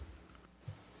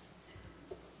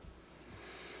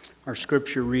Our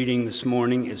scripture reading this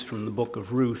morning is from the book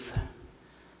of Ruth,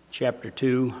 chapter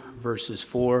 2, verses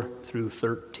 4 through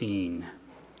 13.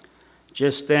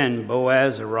 Just then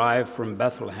Boaz arrived from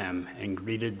Bethlehem and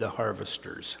greeted the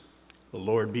harvesters. "The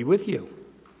Lord be with you."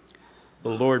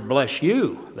 "The Lord bless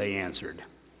you," they answered.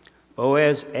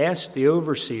 Boaz asked the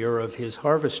overseer of his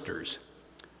harvesters,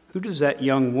 "Who does that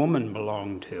young woman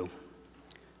belong to?"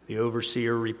 The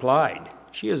overseer replied,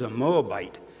 "She is a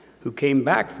Moabite who came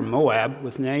back from Moab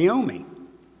with Naomi."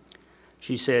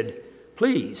 She said,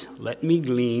 "Please let me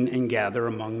glean and gather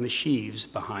among the sheaves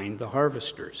behind the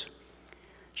harvesters."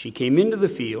 She came into the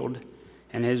field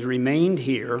and has remained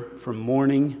here from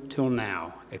morning till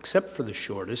now, except for the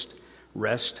short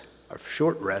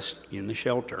rest in the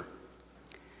shelter.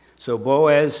 So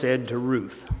Boaz said to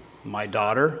Ruth, "My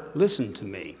daughter, listen to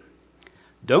me.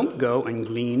 Don't go and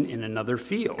glean in another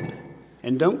field,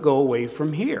 and don't go away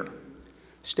from here.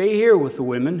 Stay here with the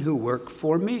women who work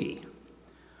for me.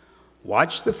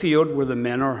 Watch the field where the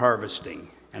men are harvesting,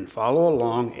 and follow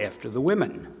along after the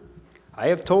women. I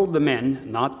have told the men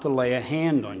not to lay a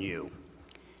hand on you.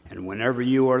 And whenever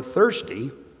you are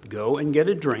thirsty, go and get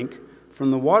a drink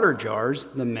from the water jars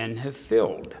the men have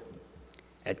filled."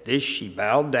 At this she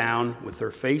bowed down with her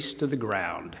face to the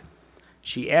ground.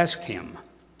 She asked him,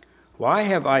 "Why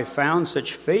have I found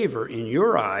such favor in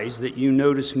your eyes that you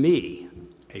notice me,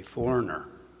 a foreigner?"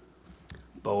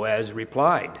 Boaz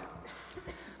replied,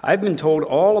 "I've been told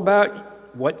all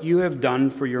about what you have done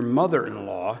for your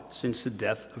mother-in-law since the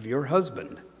death of your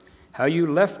husband, how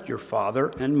you left your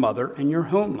father and mother and your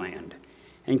homeland,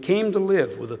 and came to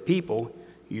live with a people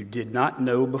you did not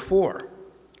know before.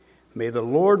 May the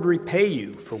Lord repay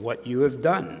you for what you have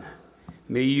done.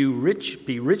 May you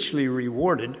be richly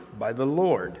rewarded by the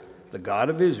Lord, the God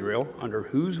of Israel, under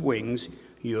whose wings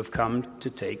you have come to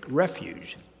take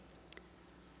refuge."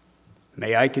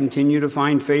 "May I continue to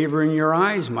find favor in your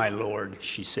eyes, my Lord,"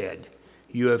 she said.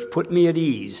 "You have put me at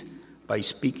ease by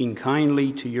speaking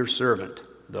kindly to your servant,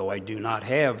 though I do not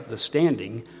have the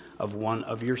standing of one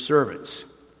of your servants."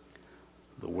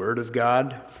 The word of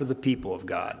God for the people of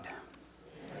God.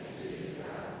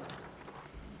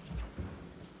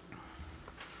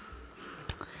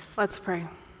 Let's pray.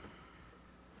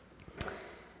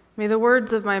 May the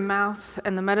words of my mouth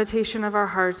and the meditation of our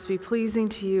hearts be pleasing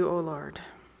to you, O Lord.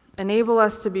 Enable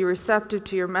us to be receptive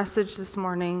to your message this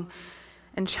morning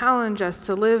and challenge us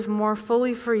to live more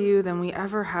fully for you than we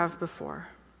ever have before.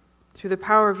 Through the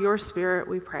power of your Spirit,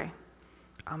 we pray.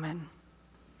 Amen.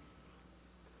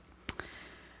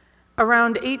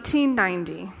 Around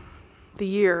 1890, the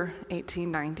year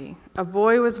 1890, a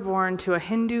boy was born to a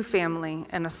Hindu family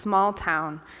in a small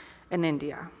town in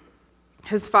India.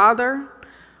 His father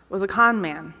was a con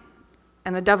man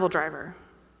and a devil driver.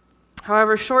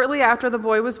 However, shortly after the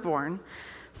boy was born,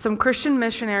 some Christian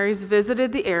missionaries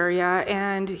visited the area,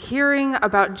 and hearing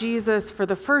about Jesus for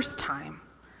the first time,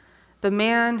 the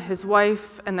man, his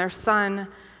wife, and their son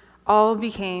all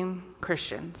became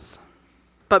Christians.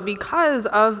 But because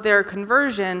of their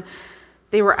conversion,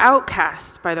 they were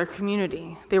outcast by their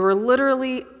community. They were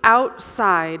literally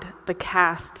outside the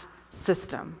caste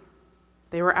system.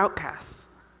 They were outcasts.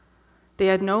 They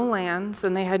had no lands,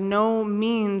 and they had no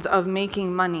means of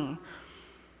making money.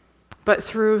 But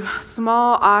through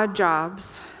small, odd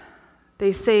jobs,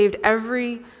 they saved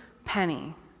every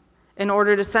penny in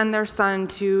order to send their son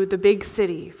to the big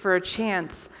city for a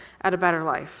chance at a better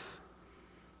life.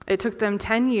 It took them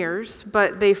 10 years,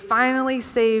 but they finally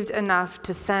saved enough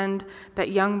to send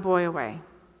that young boy away.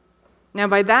 Now,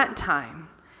 by that time,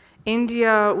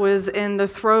 India was in the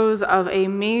throes of a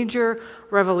major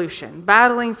revolution,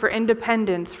 battling for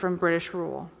independence from British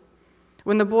rule.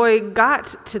 When the boy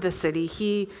got to the city,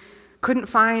 he couldn't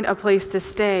find a place to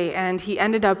stay, and he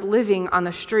ended up living on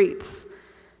the streets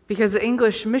because the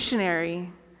English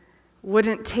missionary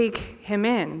wouldn't take him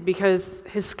in because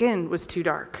his skin was too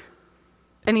dark.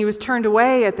 And he was turned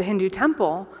away at the Hindu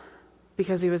temple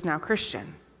because he was now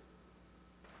Christian.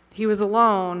 He was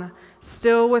alone,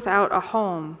 still without a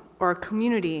home or a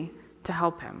community to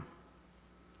help him.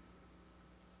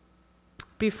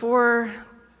 Before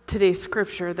today's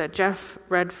scripture that Jeff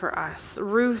read for us,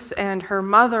 Ruth and her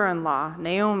mother-in-law,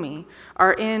 Naomi,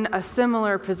 are in a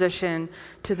similar position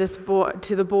to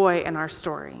the boy in our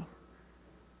story.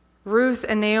 Ruth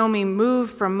and Naomi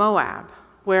moved from Moab,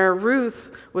 where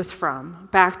Ruth was from,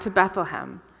 back to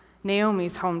Bethlehem,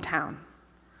 Naomi's hometown.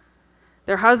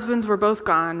 Their husbands were both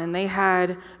gone, and they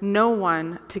had no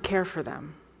one to care for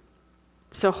them.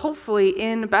 So hopefully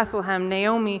in Bethlehem,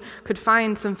 Naomi could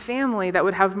find some family that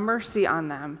would have mercy on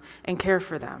them and care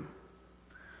for them.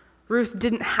 Ruth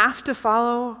didn't have to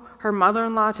follow her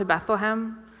mother-in-law to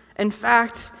Bethlehem. In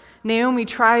fact, Naomi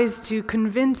tries to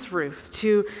convince Ruth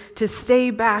to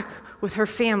stay back with her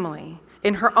family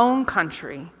in her own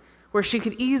country, where she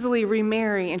could easily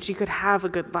remarry and she could have a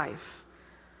good life.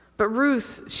 But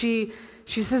Ruth, she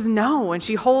says no, and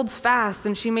she holds fast,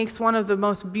 and she makes one of the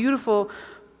most beautiful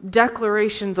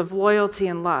declarations of loyalty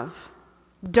and love.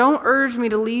 Don't urge me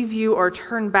to leave you or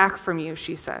turn back from you,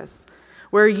 she says.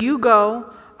 Where you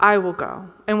go, I will go,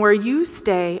 and where you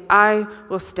stay, I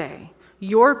will stay.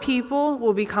 Your people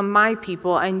will become my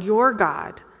people, and your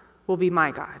God will be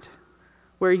my God.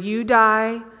 Where you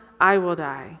die, I will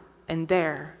die, and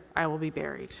there I will be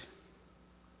buried.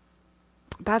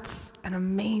 That's an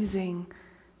amazing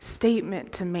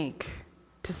statement to make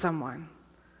to someone.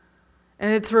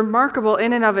 And it's remarkable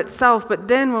in and of itself, but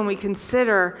then when we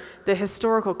consider the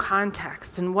historical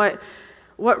context and what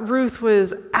Ruth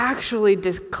was actually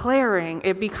declaring,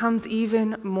 it becomes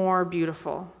even more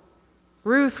beautiful.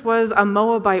 Ruth was a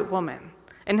Moabite woman,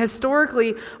 and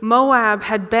historically, Moab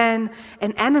had been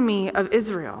an enemy of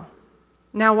Israel.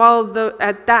 Now, while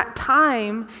at that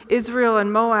time, Israel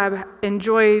and Moab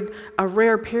enjoyed a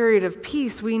rare period of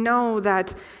peace, we know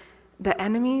that the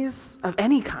enemies of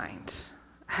any kind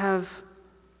have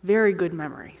very good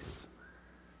memories.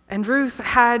 And Ruth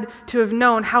had to have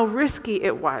known how risky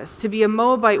it was to be a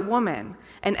Moabite woman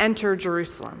and enter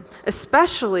Jerusalem,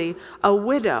 especially a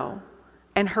widow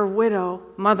and her widow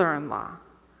mother-in-law.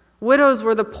 Widows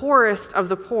were the poorest of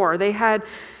the poor. They had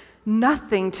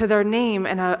nothing to their name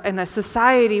in a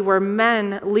society where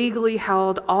men legally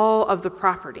held all of the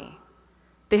property.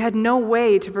 They had no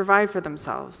way to provide for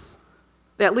themselves.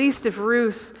 At least if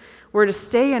Ruth were to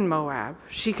stay in Moab,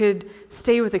 she could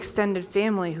stay with extended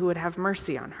family who would have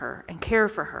mercy on her and care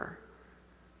for her.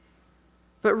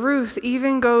 But Ruth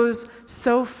even goes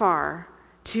so far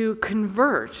to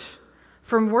convert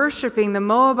from worshiping the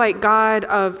Moabite god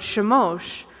of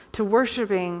Chemosh to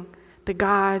worshiping the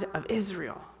God of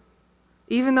Israel.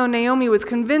 Even though Naomi was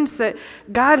convinced that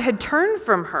God had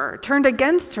turned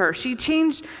against her, she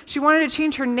wanted to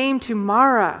change her name to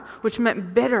Mara, which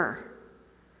meant bitter.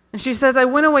 And she says, I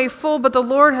went away full, but the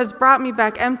Lord has brought me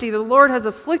back empty. The Lord has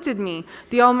afflicted me.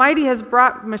 The Almighty has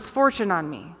brought misfortune on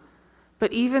me.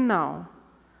 But even though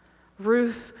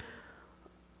Ruth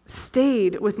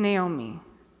stayed with Naomi,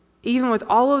 even with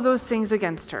all of those things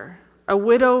against her, a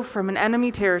widow from an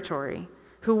enemy territory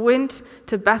who went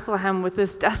to Bethlehem with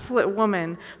this desolate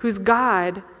woman whose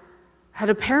God had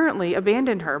apparently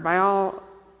abandoned her by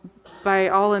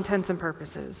all intents and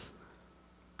purposes.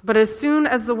 But as soon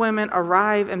as the women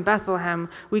arrive in Bethlehem,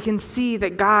 we can see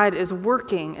that God is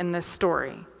working in this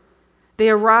story. They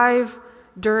arrive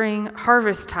during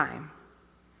harvest time,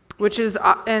 which is,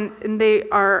 and they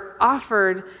are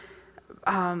offered,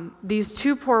 these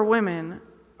two poor women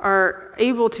are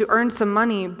able to earn some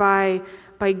money by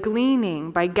gleaning,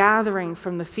 by gathering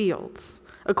from the fields.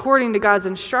 According to God's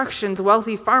instructions,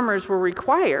 wealthy farmers were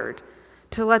required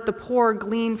to let the poor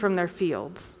glean from their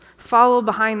fields, follow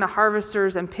behind the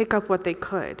harvesters, and pick up what they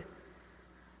could.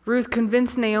 Ruth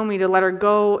convinced Naomi to let her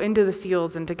go into the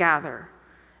fields and to gather.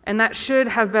 And that should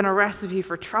have been a recipe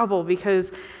for trouble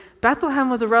because Bethlehem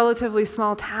was a relatively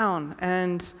small town,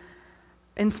 and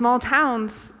in small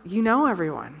towns, you know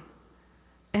everyone.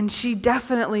 And she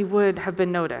definitely would have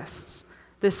been noticed.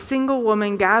 This single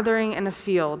woman gathering in a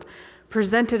field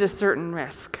presented a certain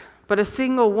risk, but a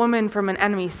single woman from an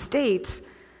enemy state,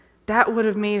 that would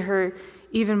have made her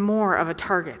even more of a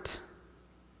target.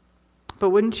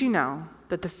 But wouldn't you know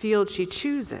that the field she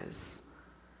chooses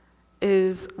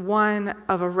is one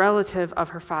of a relative of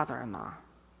her father-in-law?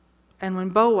 And when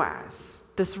Boaz,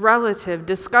 this relative,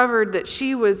 discovered that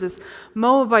she was this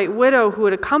Moabite widow who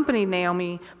had accompanied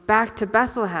Naomi back to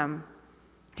Bethlehem,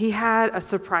 he had a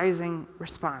surprising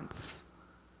response.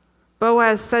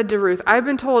 Boaz said to Ruth, I've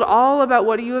been told all about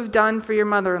what you have done for your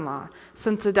mother-in-law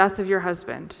since the death of your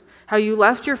husband, how you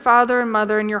left your father and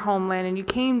mother in your homeland and you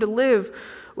came to live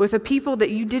with a people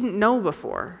that you didn't know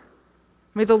before.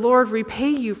 May the Lord repay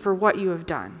you for what you have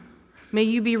done. May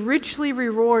you be richly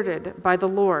rewarded by the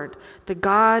Lord, the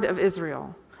God of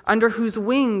Israel, under whose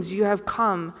wings you have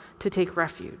come to take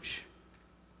refuge.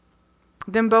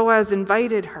 Then Boaz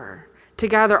invited her to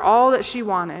gather all that she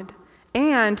wanted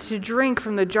and to drink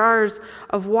from the jars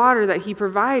of water that he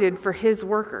provided for his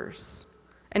workers.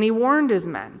 And he warned his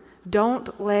men,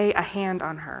 don't lay a hand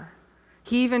on her.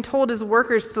 He even told his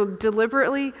workers to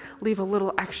deliberately leave a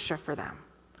little extra for them,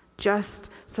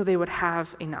 just so they would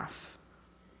have enough.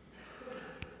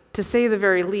 To say the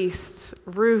very least,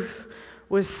 Ruth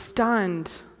was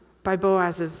stunned by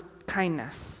Boaz's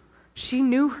kindness. She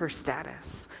knew her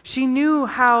status. She knew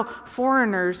how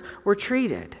foreigners were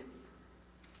treated.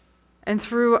 And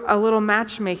through a little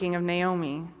matchmaking of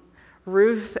Naomi,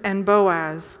 Ruth and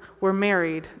Boaz were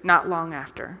married not long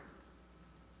after.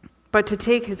 But to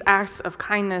take his acts of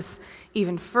kindness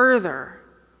even further,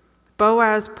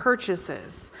 Boaz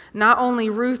purchases not only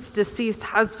Ruth's deceased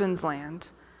husband's land,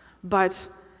 but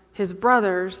his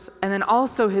brother's and then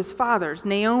also his father's,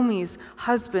 Naomi's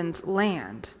husband's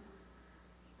land.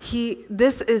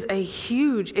 This is a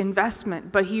huge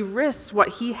investment, but he risks what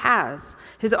he has,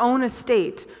 his own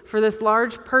estate, for this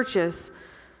large purchase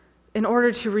in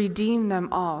order to redeem them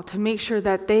all, to make sure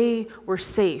that they were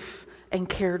safe and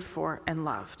cared for and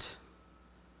loved.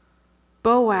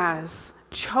 Boaz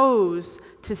chose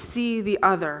to see the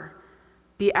other,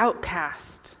 the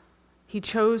outcast. He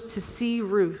chose to see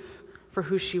Ruth for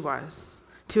who she was,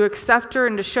 to accept her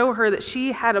and to show her that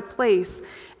she had a place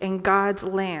in God's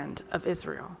land of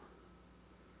Israel.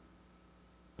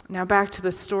 Now back to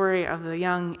the story of the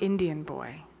young Indian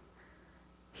boy.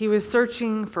 He was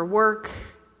searching for work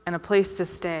and a place to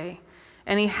stay,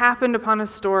 and he happened upon a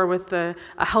store with a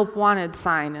help wanted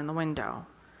sign in the window.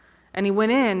 And he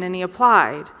went in and he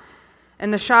applied,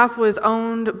 and the shop was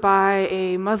owned by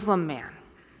a Muslim man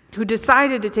who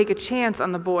decided to take a chance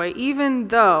on the boy, even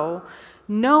though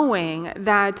knowing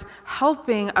that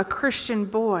helping a Christian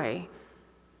boy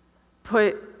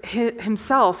put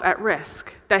himself at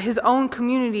risk, that his own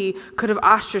community could have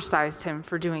ostracized him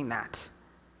for doing that.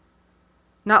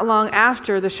 Not long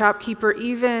after, the shopkeeper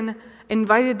even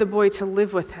invited the boy to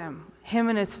live with him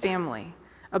and his family,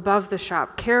 above the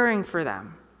shop, caring for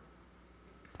them.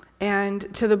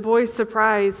 And to the boy's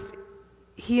surprise,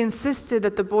 he insisted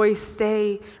that the boy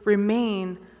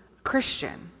remain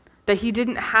Christian, that he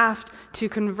didn't have to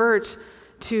convert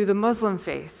to the Muslim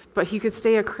faith, but he could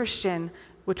stay a Christian,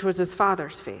 which was his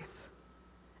father's faith.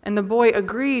 And the boy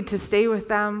agreed to stay with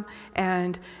them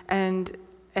and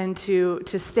to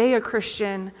stay a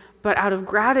Christian, but out of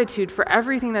gratitude for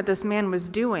everything that this man was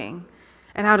doing,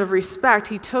 and out of respect,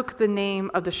 he took the name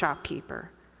of the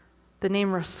shopkeeper, the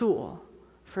name Rasul,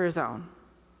 for his own.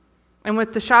 And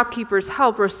with the shopkeeper's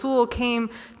help, Rasul came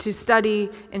to study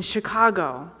in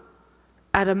Chicago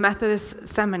at a Methodist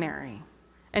seminary,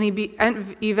 and he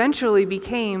eventually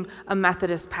became a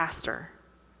Methodist pastor.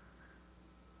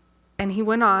 And he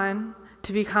went on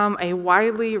to become a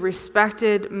widely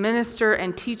respected minister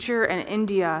and teacher in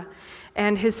India,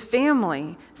 and his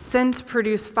family since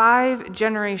produced 5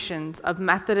 generations of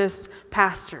Methodist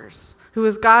pastors who,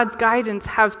 with God's guidance,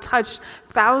 have touched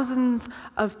thousands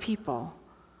of people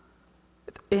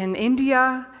in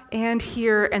India and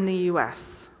here in the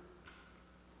U.S.,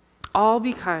 all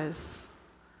because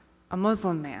a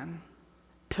Muslim man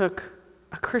took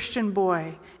a Christian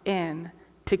boy in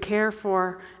to care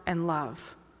for and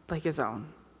love like his own.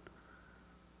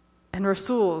 And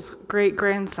Rasul's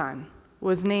great-grandson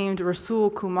was named Rasul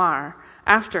Kumar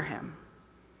after him,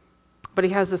 but he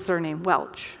has the surname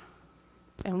Welch,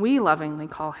 and we lovingly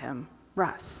call him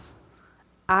Russ.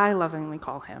 I lovingly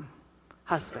call him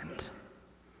husband.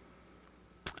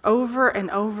 Over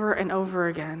and over and over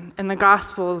again in the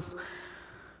Gospels,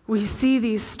 we see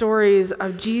these stories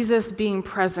of Jesus being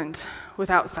present with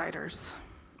outsiders,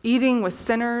 eating with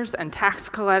sinners and tax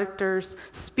collectors,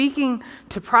 speaking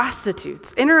to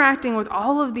prostitutes, interacting with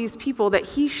all of these people that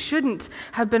he shouldn't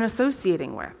have been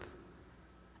associating with.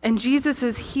 And Jesus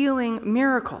is healing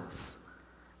miracles.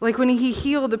 Like when he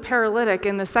healed the paralytic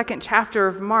in the 2nd chapter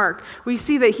of Mark, we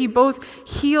see that he both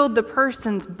healed the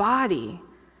person's body,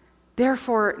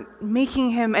 therefore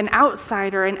making him an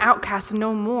outsider, an outcast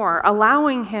no more,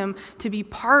 allowing him to be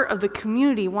part of the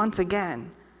community once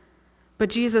again. But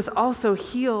Jesus also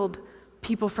healed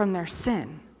people from their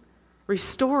sin,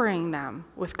 restoring them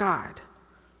with God.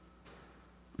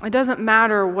 It doesn't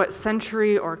matter what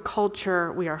century or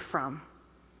culture we are from.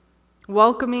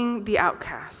 Welcoming the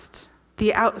outcast,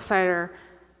 the outsider,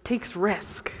 takes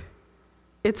risk.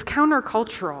 It's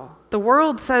countercultural. The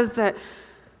world says that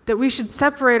we should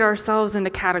separate ourselves into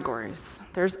categories.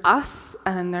 There's us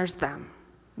and then there's them.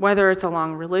 Whether it's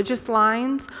along religious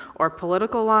lines or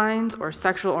political lines or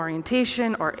sexual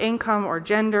orientation or income or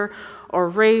gender or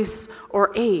race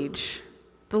or age,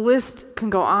 the list can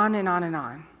go on and on and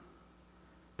on.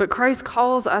 But Christ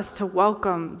calls us to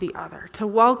welcome the other, to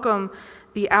welcome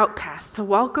the outcast, to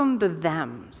welcome the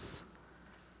thems.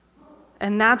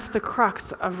 And that's the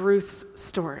crux of Ruth's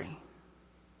story.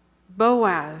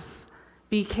 Boaz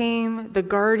became the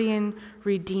guardian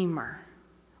redeemer,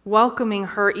 welcoming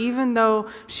her even though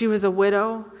she was a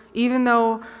widow, even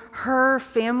though her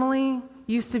family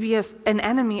used to be an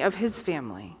enemy of his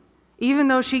family, even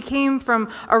though she came from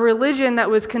a religion that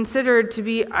was considered to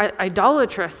be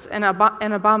idolatrous and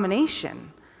an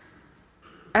abomination.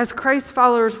 As Christ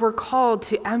followers, we're called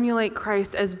to emulate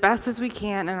Christ as best as we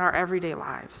can in our everyday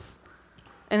lives.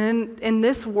 And in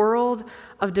this world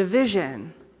of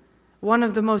division, one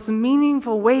of the most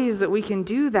meaningful ways that we can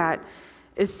do that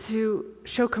is to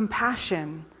show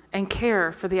compassion and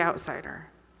care for the outsider.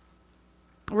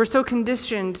 We're so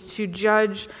conditioned to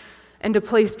judge and to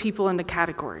place people into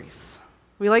categories.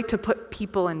 We like to put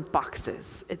people in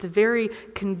boxes. It's very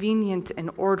convenient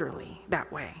and orderly that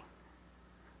way.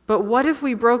 But what if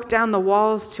we broke down the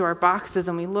walls to our boxes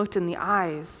and we looked in the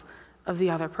eyes of the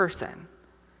other person,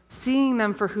 seeing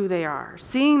them for who they are,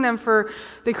 seeing them for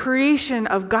the creation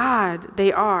of God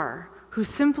they are, who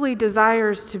simply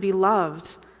desires to be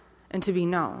loved and to be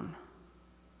known?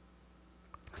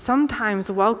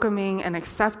 Sometimes welcoming and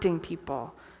accepting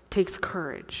people takes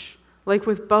courage, like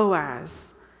with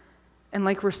Boaz and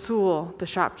like Rasul, the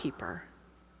shopkeeper.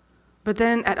 But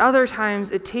then at other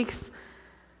times, it takes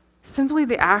simply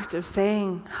the act of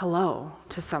saying hello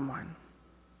to someone.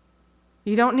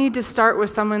 You don't need to start with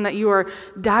someone that you are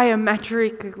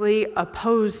diametrically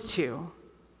opposed to.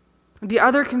 The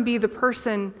other can be the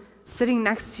person sitting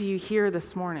next to you here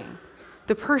this morning,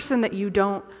 the person that you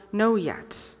don't know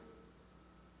yet.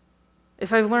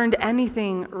 If I've learned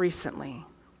anything recently,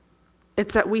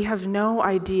 it's that we have no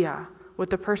idea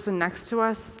what the person next to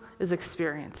us is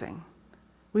experiencing.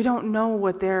 We don't know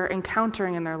what they're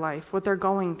encountering in their life, what they're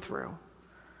going through.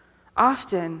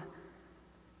 Often,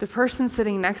 the person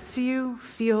sitting next to you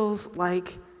feels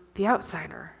like the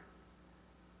outsider,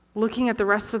 looking at the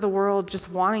rest of the world,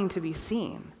 just wanting to be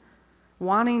seen,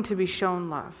 wanting to be shown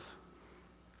love.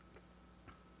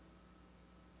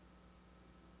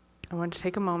 I want to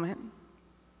take a moment,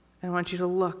 and I want you to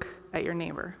look at your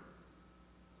neighbor.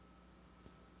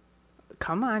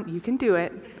 Come on, you can do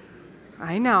it.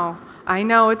 I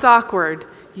know it's awkward.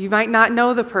 You might not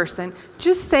know the person.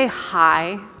 Just say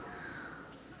hi.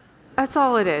 That's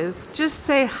all it is. Just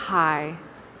say hi.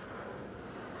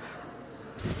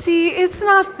 See, it's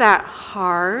not that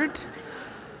hard.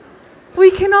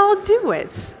 We can all do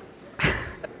it.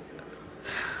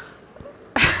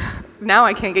 Now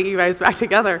I can't get you guys back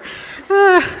together.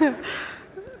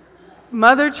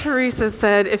 Mother Teresa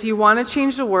said, if you want to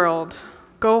change the world,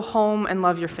 go home and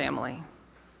love your family.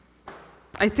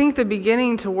 I think the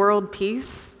beginning to world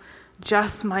peace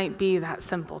just might be that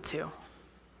simple too.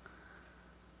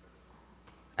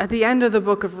 At the end of the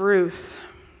book of Ruth,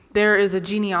 there is a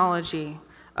genealogy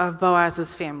of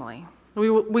Boaz's family.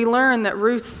 We learn that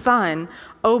Ruth's son,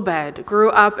 Obed,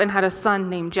 grew up and had a son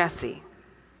named Jesse.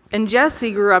 And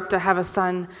Jesse grew up to have a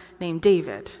son named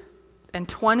David. And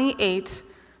 28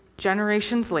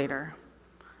 generations later,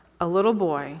 a little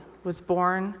boy was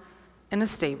born in a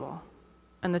stable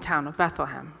in the town of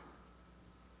Bethlehem.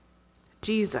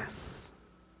 Jesus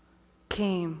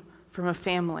came from a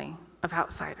family of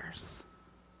outsiders.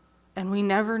 And we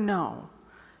never know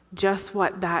just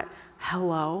what that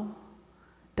hello,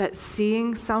 that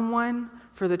seeing someone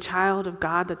for the child of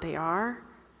God that they are,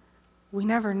 we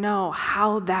never know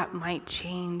how that might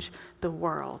change the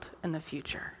world in the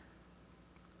future.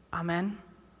 Amen?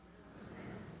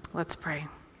 Let's pray.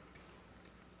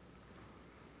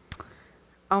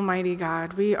 Almighty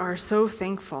God, we are so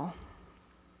thankful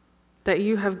that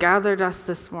you have gathered us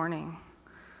this morning,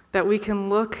 that we can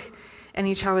look in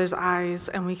each other's eyes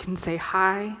and we can say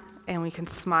hi and we can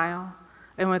smile.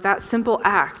 And with that simple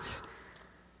act,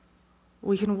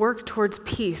 we can work towards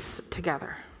peace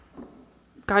together.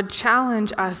 God,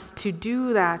 challenge us to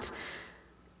do that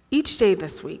each day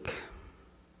this week,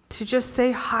 to just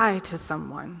say hi to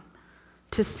someone,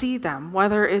 to see them,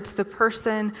 whether it's the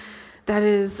person that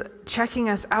is checking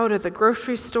us out at the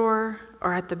grocery store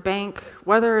or at the bank,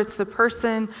 whether it's the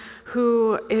person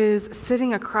who is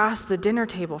sitting across the dinner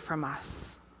table from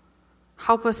us.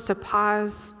 Help us to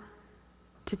pause,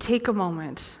 to take a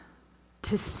moment,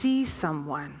 to see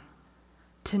someone,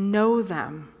 to know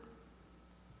them,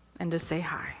 and to say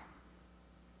hi.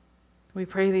 We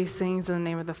pray these things in the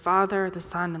name of the Father, the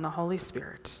Son, and the Holy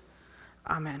Spirit.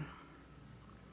 Amen.